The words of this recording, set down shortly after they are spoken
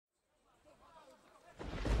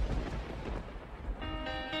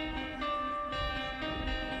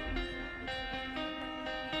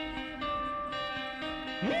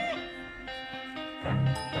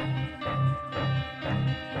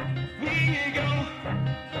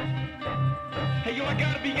I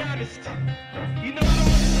gotta be honest. You know, I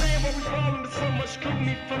don't understand why we fall into so much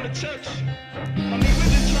scrutiny from the church. I mean,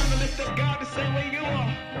 we're just trying to lift up God the same way you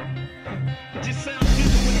are. It just sounds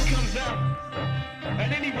different when it comes out. At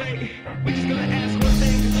any rate, we're just gonna ask one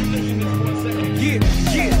thing that you listen to for a second.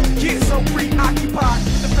 Yeah, so preoccupied.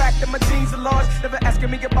 The fact that my jeans are large, never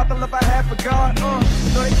asking me about the love I have for God.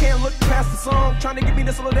 No, they can't look past the song, trying to get me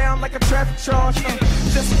to slow down like a traffic charge.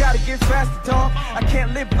 Just gotta get faster, dog. I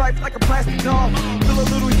can't live life like a plastic dog. Feel a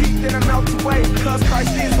little heat, then I'm out the way. Cause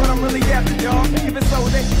Christ is what I'm really after, dog. Even so,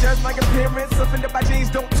 they can judge my appearance. Offended by jeans,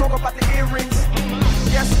 don't talk about the earrings.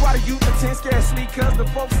 Guess why the youth attend scarcely? Cause the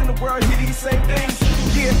folks in the world hear these same things.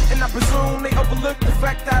 Yeah, and I presume they overlook the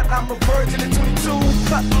fact that I'm a virgin at 22.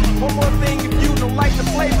 One more thing, if you don't like the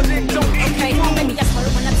flavor, then don't eat. Okay, maybe I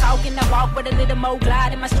swear when I talk and I walk with a little more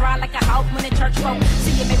glide in my stride like a hawk when the church folk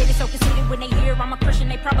see it. Maybe they so conceited when they hear I'm a Christian,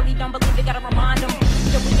 they probably don't believe it. Gotta remind them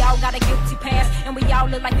that we all got a guilty past and we all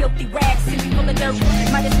look like filthy rags. See, we full of dirt,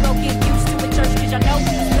 might as well get used to a church, cause y'all know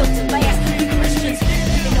we was built to last. We Christians,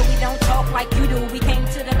 even though we don't talk like you do, we came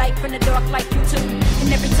to the light from the dark like you too. And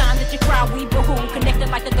every time that you cry, we boo-hoo, connected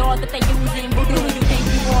like the dog that they use in voodoo. You think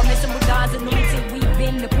you are messing with God's anointed? We've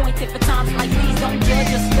been appointed for times like these. Don't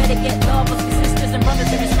judge us, better get love us, we sisters and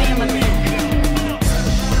brothers in His family.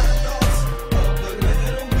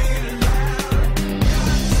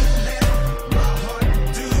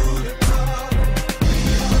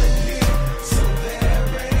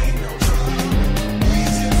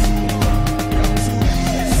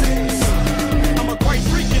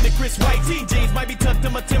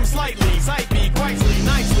 Slightly, sight me, Christly,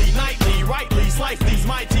 nicely, nightly, rightly, slice these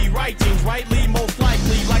mighty writings, rightly, most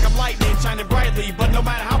likely, like I'm lightning, shining brightly, but no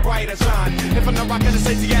matter how bright I shine, if I'm not rocking the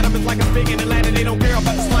safety atom, it's like I'm big in Atlanta, they don't care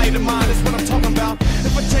about the sleight of mine, that's what I'm talking about.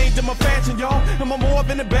 If I change in my fashion, y'all, am I more of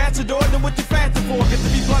an ambassador than what you fasting for? Get to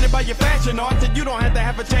be blinded by your fashion art, then you don't have to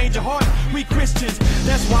have a change of heart. We Christians,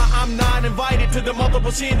 that's why I'm not invited to the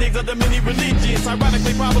multiple shindigs of the many religions.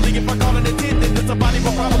 Ironically, probably if I call an attendance, somebody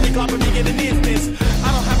will probably clap at me in an instance.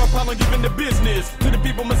 I don't have a problem giving the business to the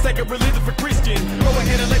people mistaken religion for Christian. Go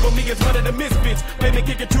ahead and label me as one of the misfits. Play me,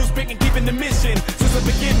 kick a true spit and keeping the mission. Since the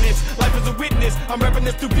beginnings, life is a witness. I'm rapping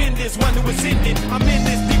this stupendous, one who ascended. I'm in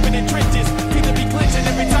this deep in the trenches. Need to be clenching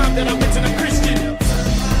every time that I mention a Christian.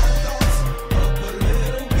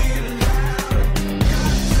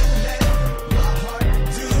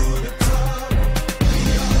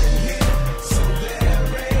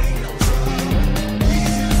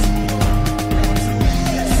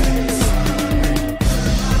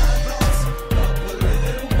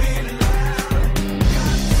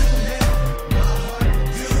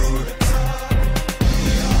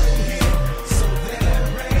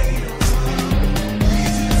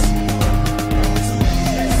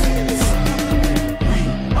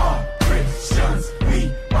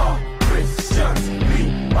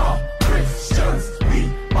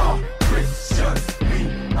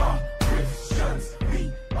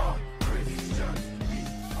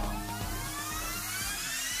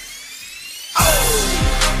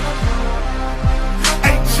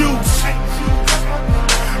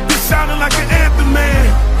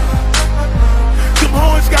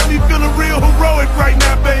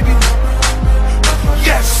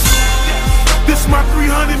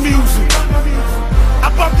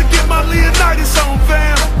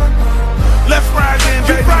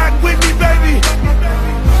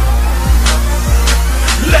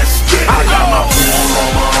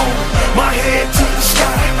 My head to the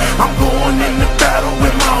sky.